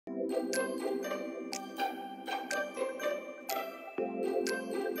All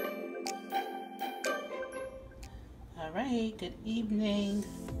right, good evening,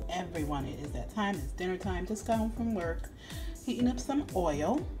 everyone. It is that time. It's dinner time. Just got home from work, heating up some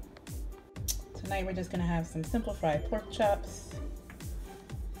oil. Tonight we're just gonna have some simple fried pork chops.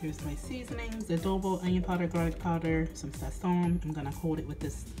 Here's my seasonings: adobo, onion powder, garlic powder, some sazon. I'm gonna coat it with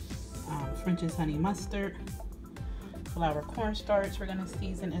this French's honey mustard, flour cornstarch. We're gonna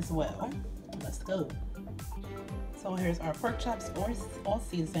season as well. Let's go. So here's our pork chops, all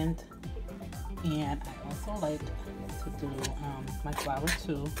seasoned. And I also like to do my flour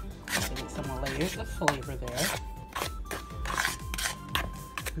too, to get some more layers of flavor there.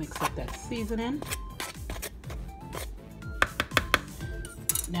 Mix up that seasoning.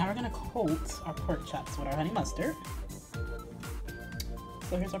 Now we're gonna coat our pork chops with our honey mustard.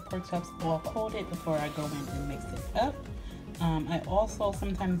 So here's our pork chops all coated before I go in and mix it up. I also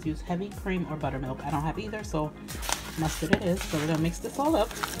sometimes use heavy cream or buttermilk. I don't have either, so mustard it is. So we're gonna mix this all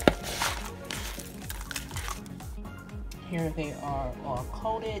up. Here they are all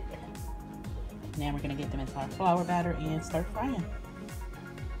coated. Now we're gonna get them into our flour batter and start frying.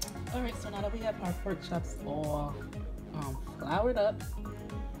 All right, so now that we have our pork chops all floured up,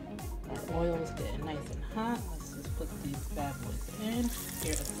 our oil is getting nice and hot. Let's just put these bad boys in.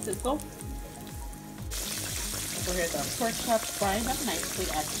 Here to sizzle. So here's our pork chops frying up nicely.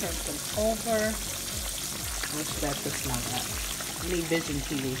 I turned them over. Which that's the smell that. You need vision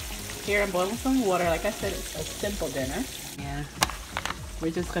TV. Here I'm boiling some water. Like I said, it's a simple dinner. And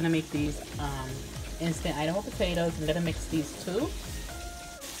we're just gonna make these instant Idaho potatoes. I'm gonna mix these two.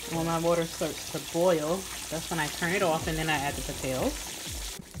 When my water starts to boil, that's when I turn it off and then I add the potatoes.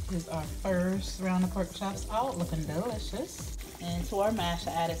 Here's our first round of pork chops out, looking delicious. And to our mash,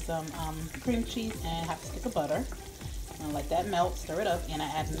 I added some cream cheese and half a stick of butter. And let that melt, stir it up, and I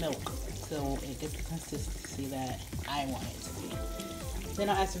add milk till it gets the consistency that I want it to be. Then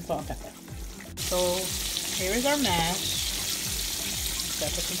I'll add some salt and pepper. So here is our mash.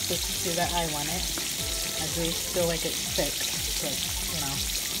 Got the consistency that I want it. I do feel like it's thick, but you know,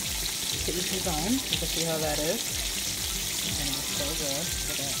 to each his own. You can see how that is. And it's so good.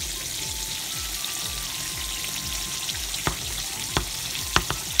 Look at that.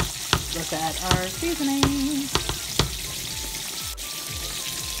 Let's add our seasoning.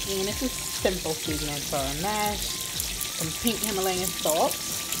 And this is simple seasoning for our mash. Some pink Himalayan salt.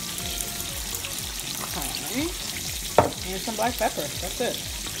 Okay. And some black pepper. That's it.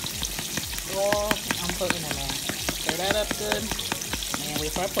 All I'm putting in there. Stir that up good. And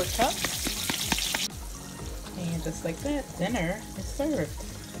wait for our pork chops. And just like that, dinner is served.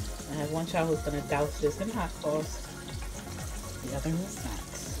 I have one child who's going to douse this in hot sauce. The other who's not.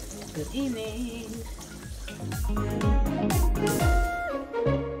 Good evening.